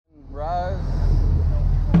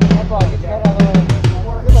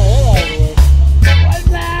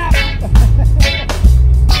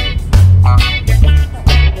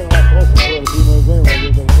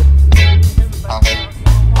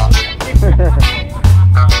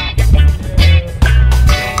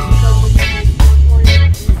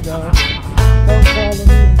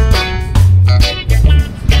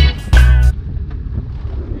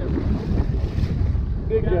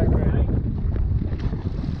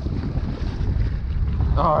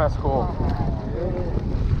Oh, that's cool.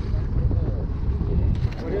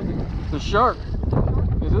 What is it? It's a shark.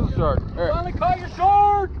 This is a shark. Right. Finally caught your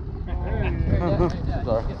shark!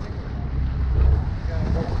 Sorry.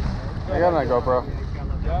 I got my GoPro.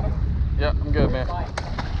 Got him? Yeah, I'm good, man.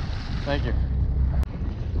 Thank you.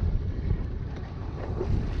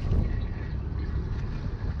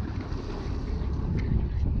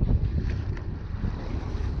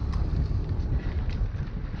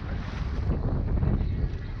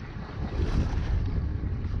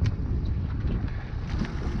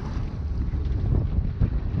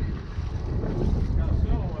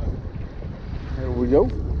 Here we go.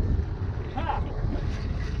 Ha!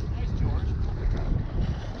 Nice, George.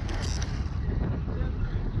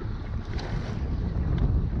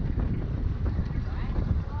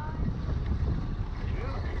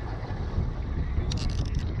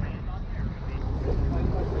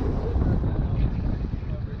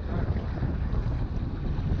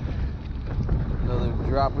 Another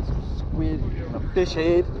drop with some squid and a fish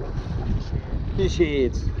head. Fish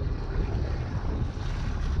heads.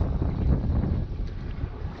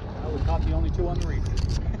 We caught the only two on the reef.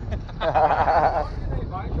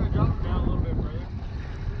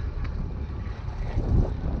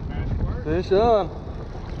 Fish on.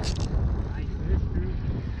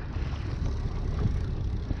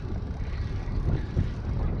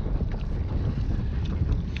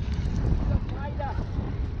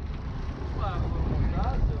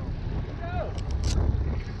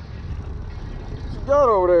 What you got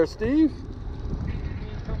over there, Steve?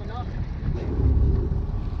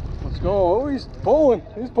 What's going on? Oh, he's pulling.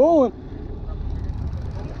 He's pulling.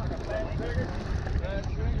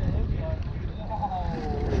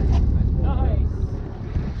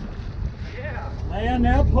 Land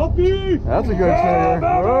that puppy! That's a good trigger.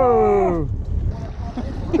 Whoa!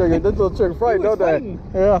 Trigger, this little trigger fright, don't they?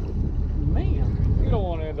 Yeah. Man, you don't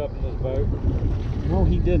want to end up in this boat. No,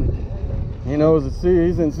 he didn't. He knows it's sea.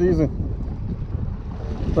 He's in season.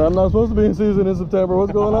 But I'm not supposed to be in season in September.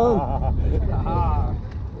 What's going on?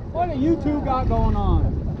 What do you two got going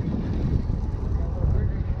on?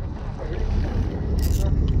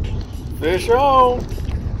 Fish on.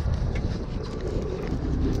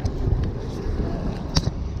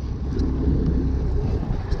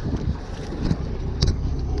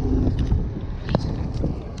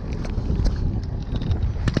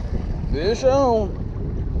 Fish on.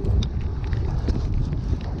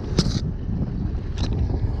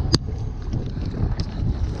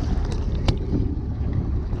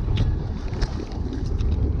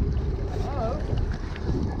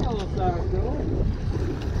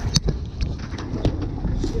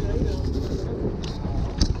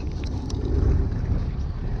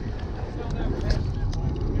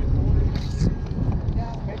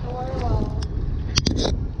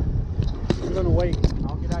 I'm gonna wait.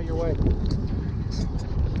 I'll get out of your way.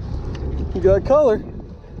 You got color.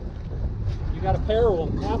 You got a pair of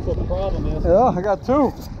them. That's what the problem is. Yeah, I got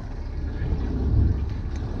two.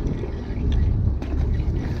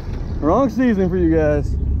 Wrong season for you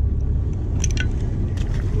guys.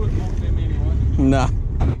 Nah.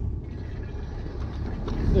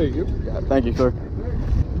 There you go. Yeah, thank you, sir.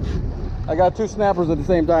 I got two snappers at the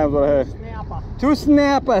same time is what I had. Snapper. Two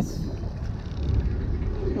snappers.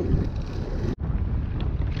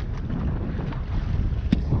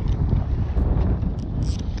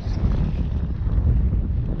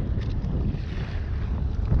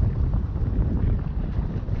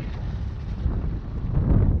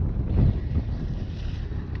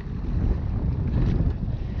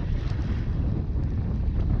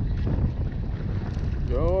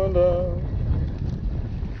 Going down.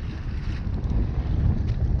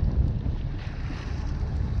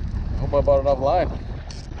 I hope I bought enough line.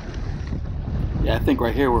 Yeah, I think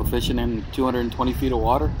right here we're fishing in 220 feet of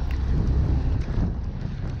water.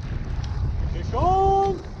 Fish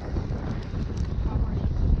on!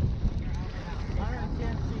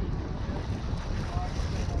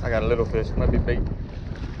 I got a little fish, might be bait.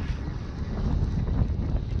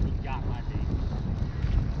 Got my bait.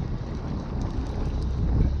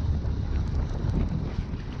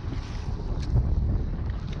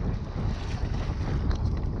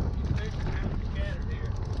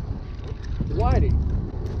 Whitey.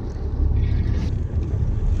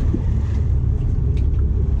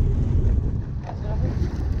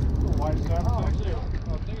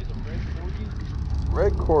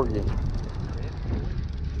 Red corgi.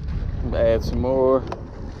 Add some more.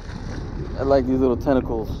 I like these little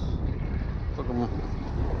tentacles. Look at them.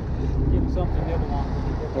 Give him something to nibble on.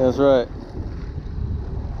 That's right.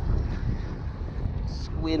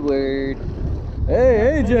 Squidward.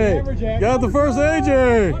 Hey, AJ. Got the first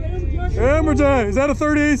AJ. Hammer time. Is that a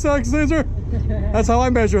 38 sock scissor? That's how I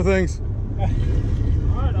measure things. All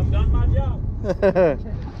right, I've done my job.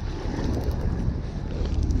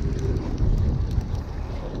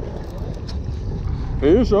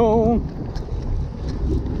 Fish on.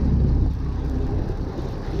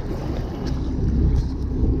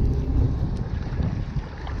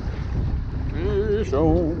 Fish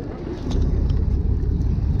on.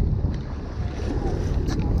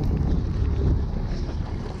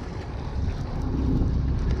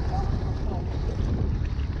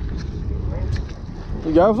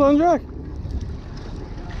 You got something, Jack?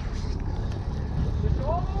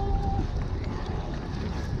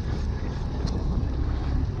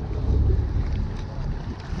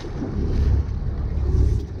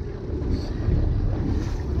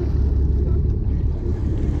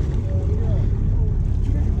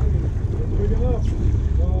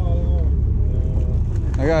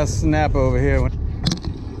 I got a snap over here.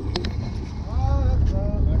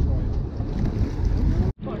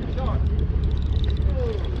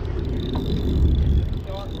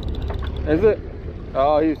 Is it?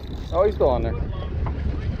 Oh, he's still on there.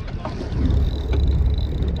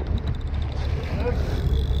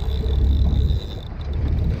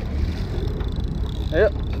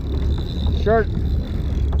 Yep. Shark.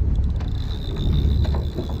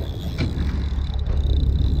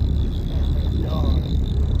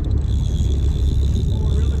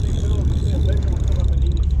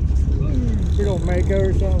 Big old mako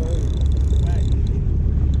or something.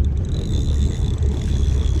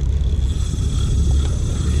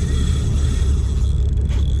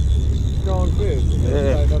 Strong fish.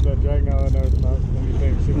 Yeah. Not that drag now. I know it's not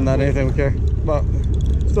anything. Not anything we care, but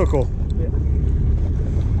still cool. Yeah.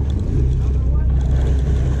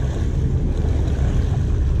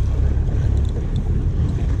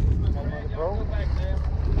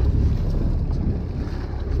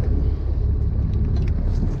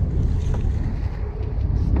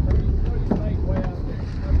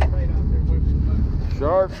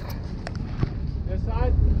 Shark. This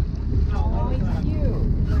side? Oh, he's cute.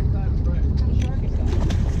 What kind of shark is that?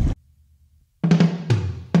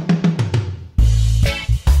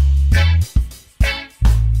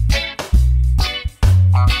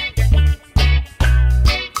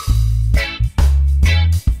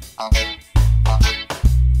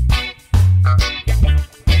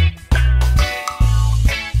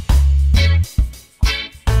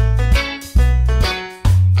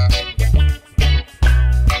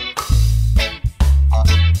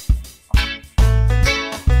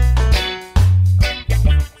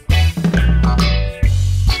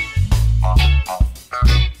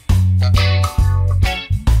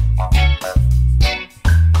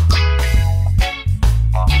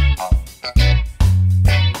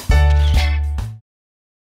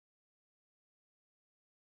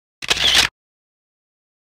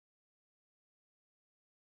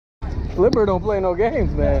 Flipper don't play no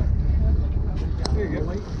games, man. Here you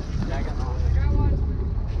go.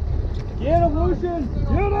 Get him, Lucian!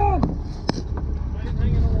 Get him! He's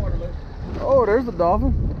hanging in the water, Luke. Oh, there's the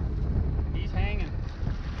dolphin. He's hanging.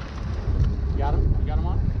 You got him? You got him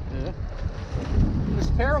on? Yeah. There's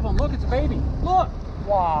a pair of them. Look, it's a baby. Look!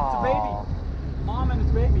 Wow. It's a baby. Mom and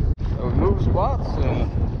its baby. So we moved spots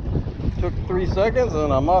and took 3 seconds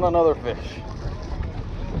and I'm on another fish.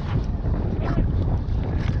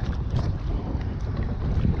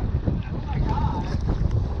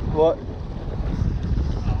 What?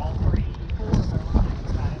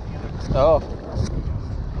 Oh.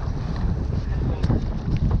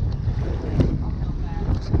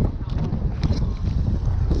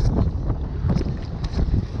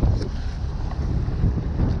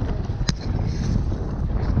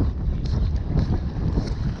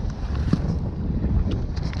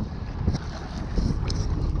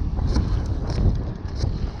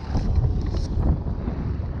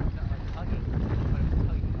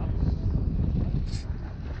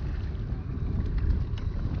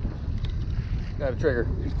 Got a trigger.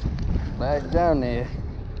 Back down there.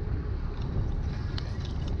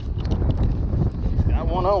 Got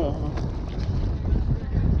one on.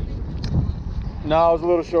 No, I was a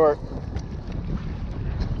little short.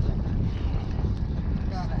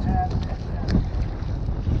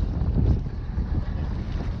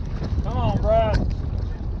 Come on, Brad.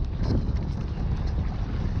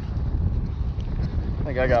 I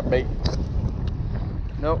think I got bait.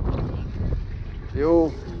 Nope.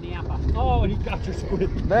 Yo. Oh, and he got your squid.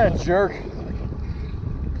 That jerk.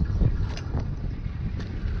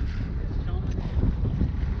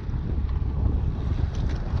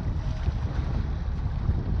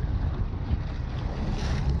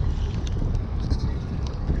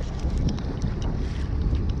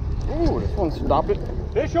 Ooh, this one stopped it.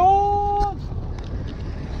 Fish on!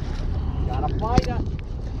 Gotta fight it.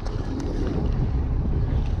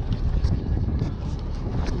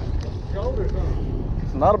 Shoulders on.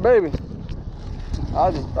 It's not a baby.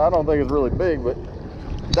 I don't think it's really big, but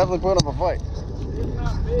definitely put up a fight. It's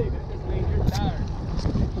not big, that just means you're tired.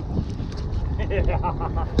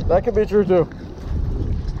 That could be true too.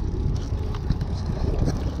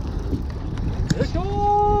 Fish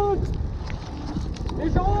on!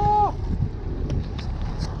 Fish on!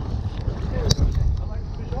 I like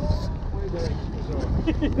fish on. Way better than fish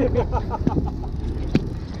on.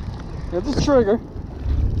 It's a trigger.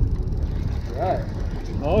 Right.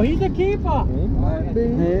 Oh, he's a keeper. He might be. Yeah,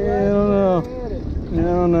 I don't know. I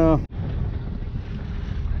don't know.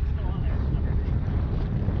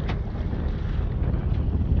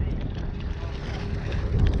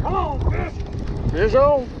 Come on, fish! Fish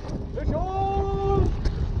on. Fish on!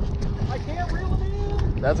 I can't reel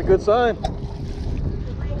him in. That's a good sign. The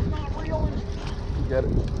reel's not reeling. Get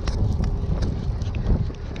it.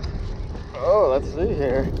 Oh, let's see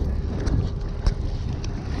here.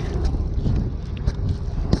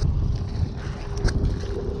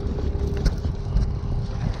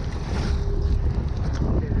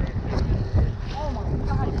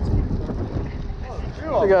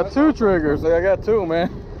 They got two triggers. I got two, man.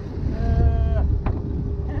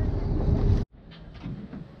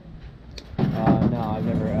 No,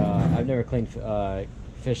 I've never cleaned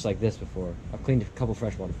fish like this before. I've cleaned a couple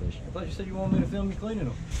freshwater fish. I thought you said you wanted me to film you cleaning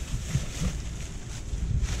them.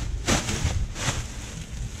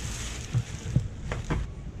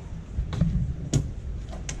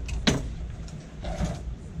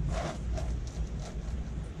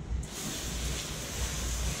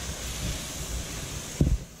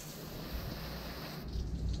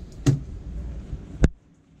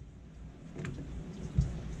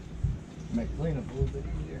 Make cleanup a little bit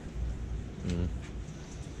easier. Mm-hmm.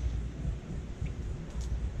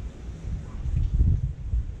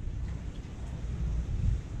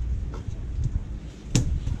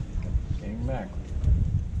 King mackerel.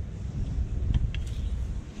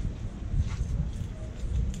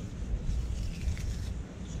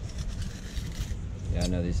 Yeah, I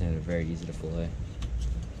know these things are very easy to fillet.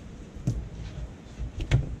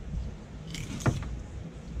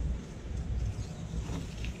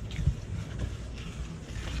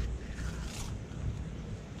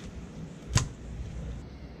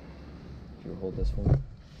 You hold this one.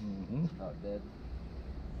 Mm-hmm. Not dead.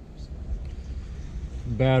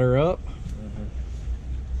 Batter up.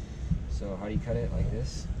 So how do you cut it? Like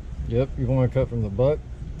this? Yep, you want to cut from the butt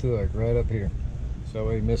to like right up here. So that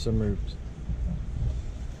way you miss some roots.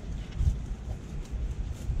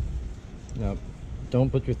 Now, don't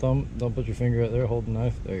put your finger out there, hold the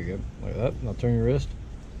knife. There you go, like that. Now turn your wrist.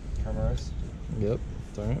 Turn my wrist. Yep,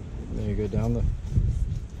 turn it. Then you go down the,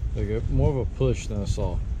 there you go. More of a push than a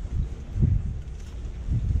saw.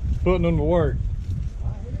 Putting them to work.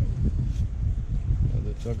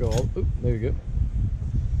 Don't go all, oop, there you go.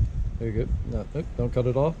 There you go. No, oop, don't cut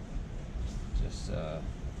it off. Just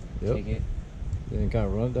Yep. take it. Then kind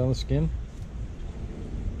of run it down the skin.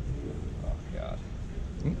 Oh God.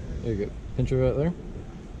 There you go. Pinch it right there.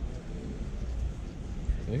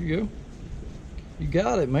 There you go. You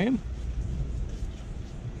got it, man.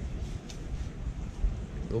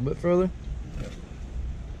 A little bit further. Yep.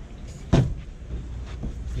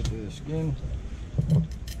 Get through the skin.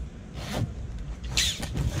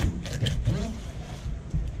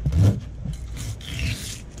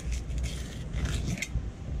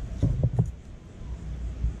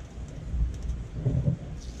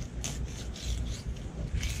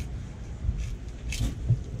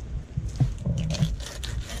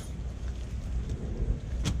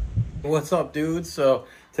 What's up, dudes? So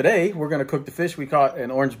today we're gonna cook the fish we caught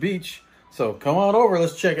in Orange Beach. So come on over,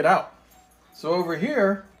 let's check it out. So over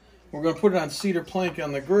here, we're gonna put it on cedar plank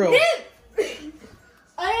on the grill.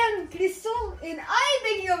 I am Crystal and I'm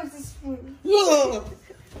making up this food.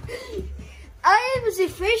 I am the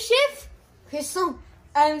fish chef, Crystal.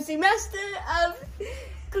 I am the master of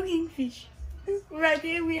cooking fish. Right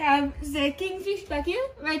here we have the kingfish back here.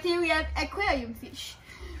 Right here we have aquarium fish.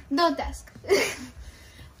 Don't ask.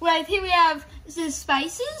 Right here we have the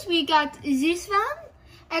spices. We got this one,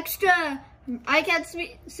 extra, I can't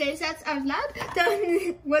say that out loud,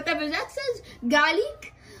 whatever that says,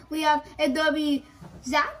 garlic. We have adobe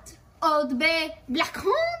that, Old Bay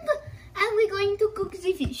blackcurrant, and we're going to cook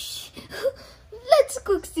the fish. Let's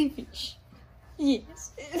cook the fish.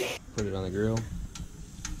 Yes. Put it on the grill.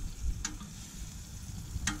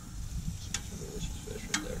 Delicious fish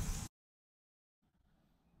right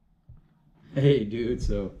there. Hey dude,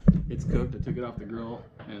 so it's cooked. I took it off the grill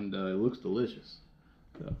and it looks delicious.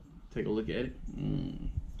 So take a look at it.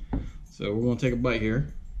 So we're gonna take a bite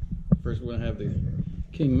here. First we're gonna have the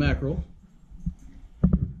king mackerel.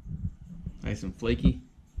 Nice and flaky.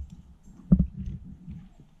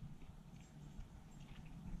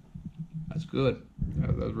 That's good.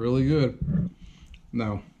 That's really good.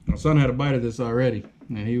 Now, my son had a bite of this already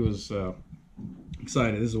and he was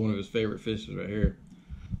excited. This is one of his favorite fishes right here.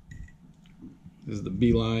 This is the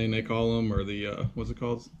beeline, they call them, or the, what's it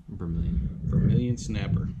called? Vermilion. Vermilion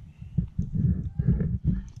snapper.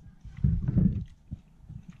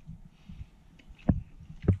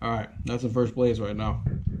 All right, that's in first place right now.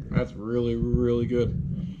 That's really, really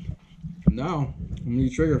good. Now, I'm gonna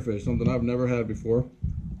eat triggerfish, something I've never had before.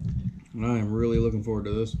 And I am really looking forward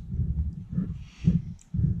to this.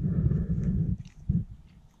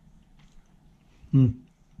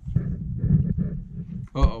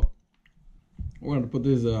 Uh-oh. We're going to put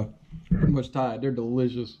these pretty much tied. They're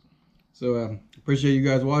delicious. So appreciate you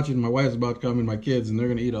guys watching. My wife's about to come and my kids, and they're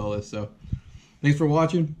going to eat all this. So thanks for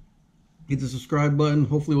watching. Hit the subscribe button.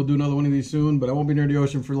 Hopefully we'll do another one of these soon, but I won't be near the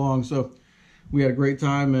ocean for long. So we had a great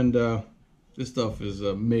time, and this stuff is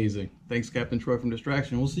amazing. Thanks, Captain Troy from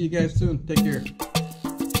Distraction. We'll see you guys soon. Take care.